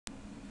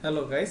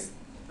Hello guys,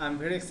 I'm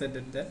very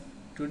excited that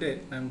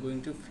today I'm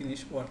going to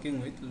finish working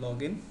with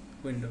login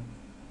window.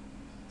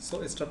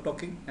 So stop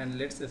talking and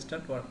let's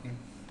start working.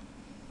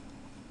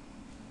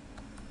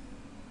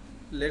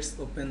 Let's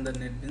open the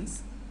NetBeans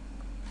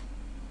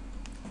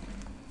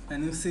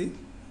and you see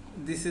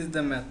this is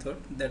the method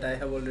that I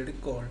have already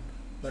called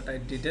but I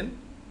didn't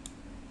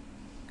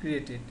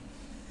create it.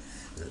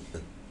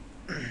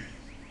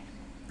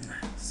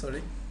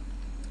 Sorry.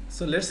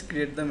 So let's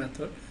create the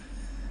method.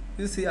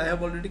 You see I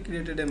have already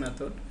created a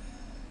method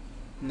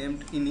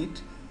named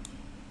init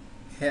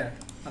here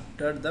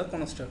after the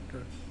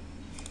constructor.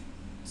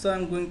 So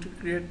I'm going to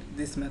create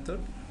this method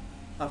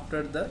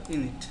after the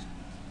init.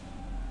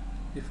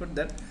 Before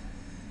that,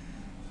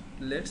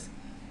 let's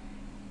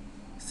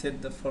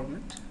set the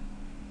format.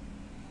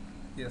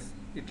 Yes,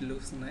 it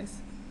looks nice.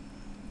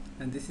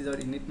 And this is our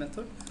init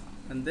method.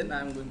 And then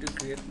I'm going to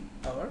create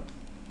our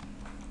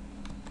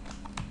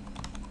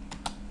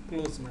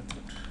close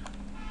method.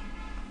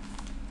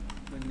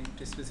 We need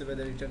to specify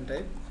the return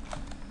type,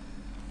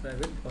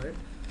 private void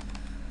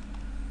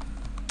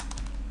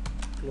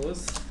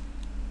close,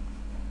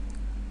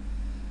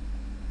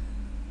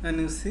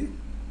 and you see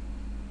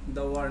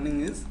the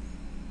warning is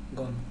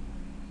gone.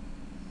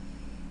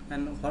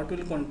 And what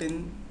will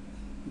contain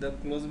the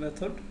close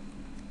method?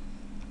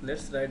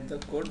 Let's write the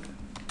code.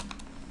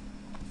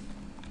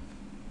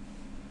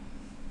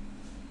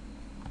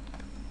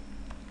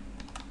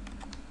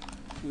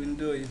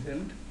 Window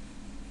event,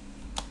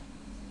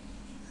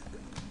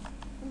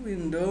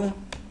 window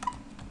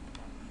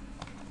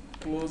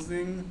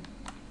closing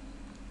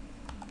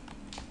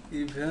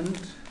event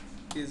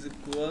is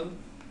equal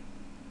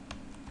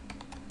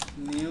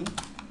new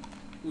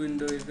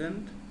window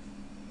event.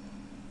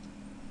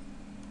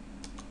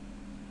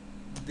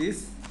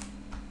 This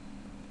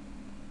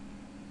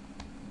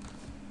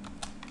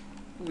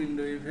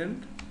window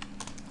event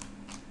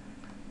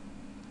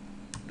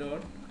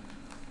dot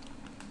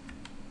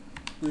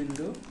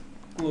window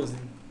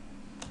closing,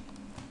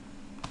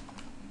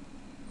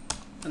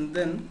 and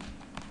then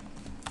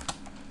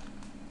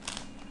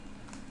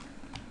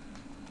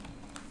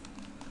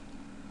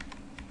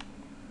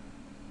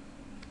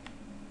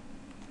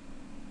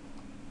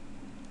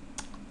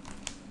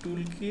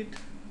toolkit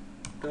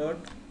dot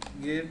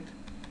get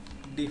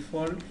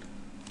default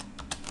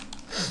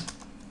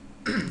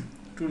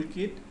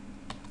toolkit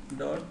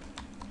dot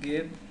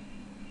get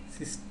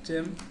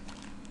system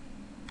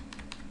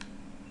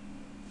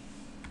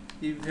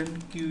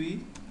event QE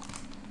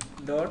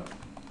dot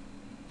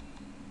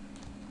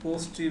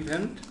post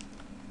event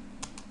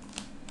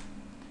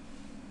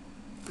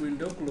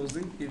window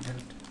closing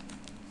event.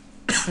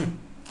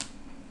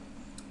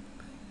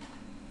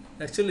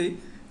 Actually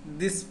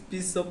this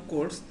piece of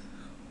code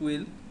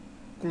will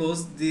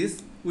close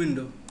this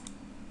window.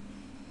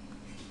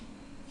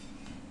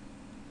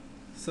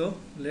 So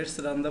let's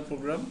run the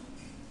program.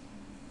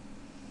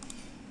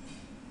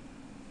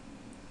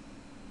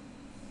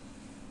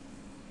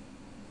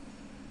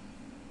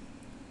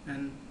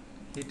 And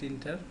hit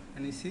enter,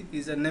 and you see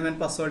username and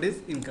password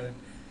is incorrect.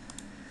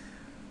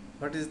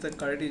 What is the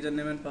correct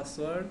username and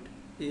password?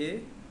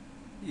 A.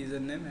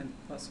 Username and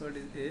password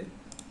is A.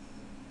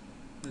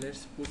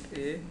 Let's put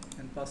A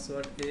and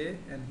password A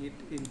and hit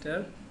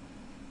enter,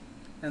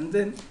 and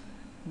then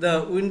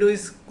the window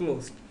is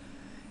closed,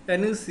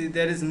 and you see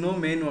there is no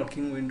main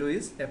working window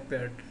is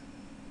appeared.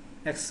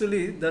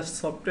 Actually the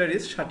software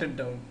is shut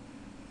down,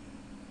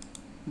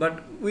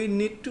 but we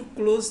need to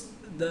close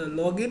the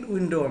login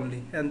window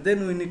only, and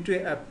then we need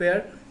to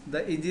appear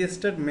the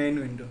EasyStart main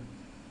window.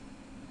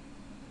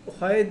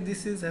 Why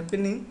this is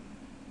happening?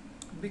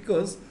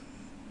 Because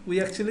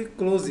we actually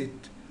close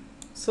it,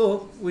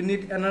 so we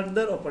need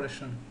another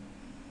operation,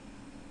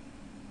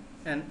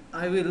 and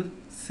I will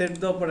set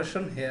the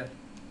operation here,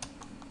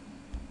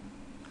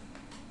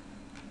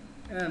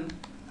 and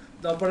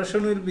the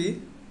operation will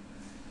be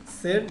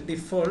set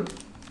default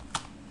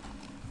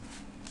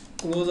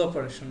close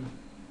operation,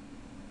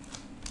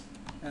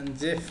 and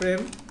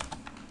JFrame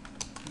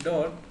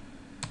dot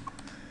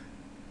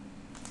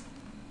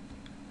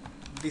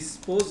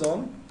dispose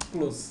on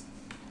close,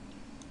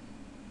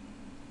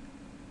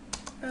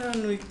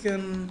 and we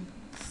can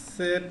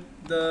set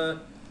the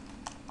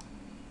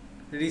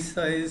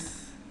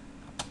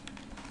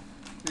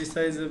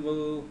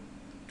resizable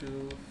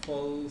to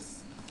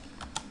false,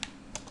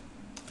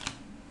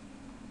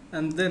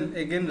 and then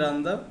again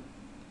run the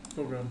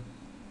program.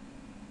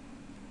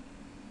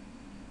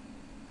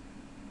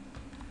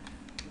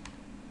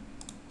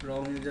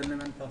 Wrong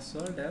username and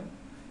password, and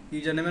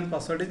username and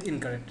password is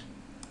incorrect,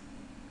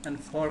 and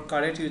for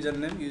correct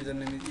username is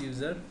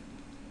user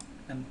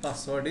and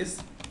password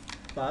is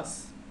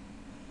pass.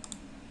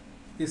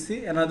 You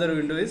see another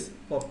window is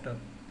popped up.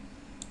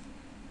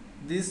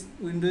 This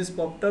window is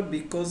popped up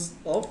because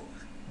of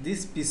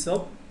this piece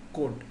of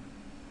code,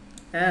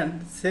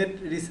 and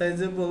set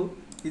resizable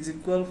is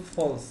equal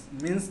false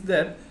means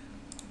that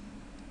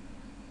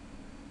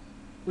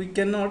we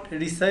cannot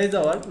resize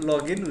our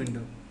login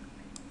window.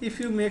 If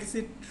you makes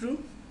it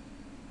true,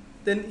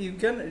 then you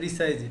can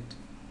resize it.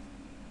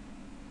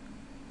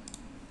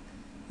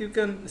 you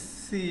can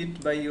see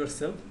it by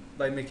yourself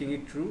by making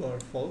it true or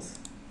false.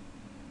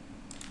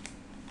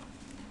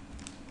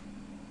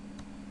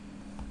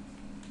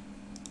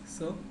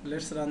 So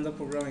let's run the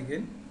program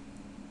again,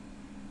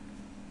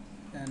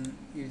 and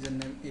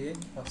username A,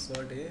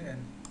 password A, and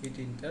hit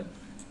enter,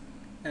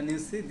 and you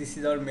see this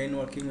is our main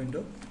working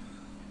window.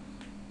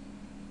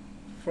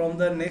 From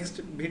the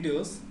next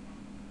videos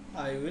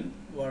I will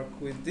work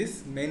with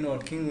this main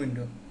working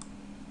window.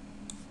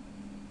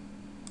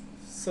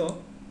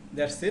 So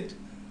that's it.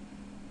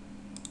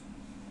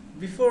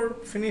 Before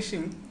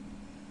finishing,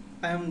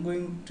 I am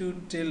going to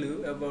tell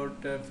you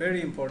about a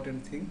very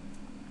important thing,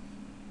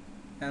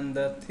 and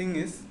the thing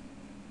is,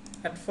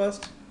 at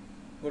first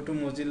go to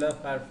Mozilla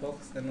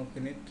Firefox and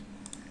open it,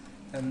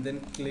 and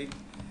then click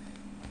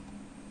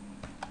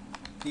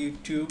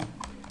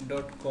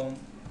youtube.com,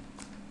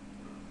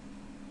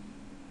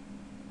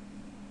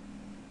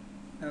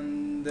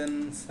 and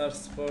then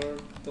search for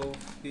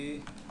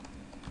Taufiqur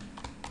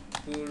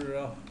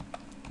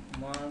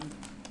Rahman,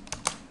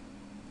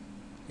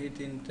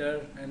 hit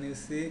enter, and you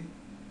see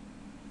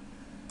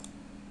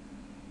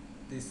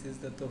this is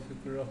the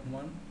Taufiqur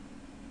Rahman.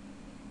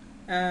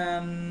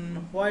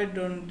 And why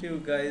don't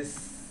you guys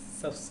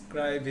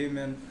subscribe him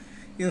and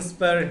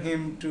inspire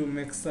him to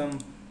make some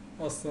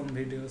awesome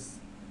videos?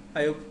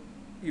 I hope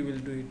you will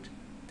do it.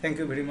 Thank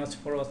you very much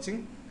for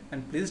watching,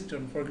 and please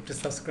don't forget to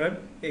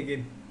subscribe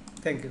again.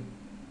 Thank you.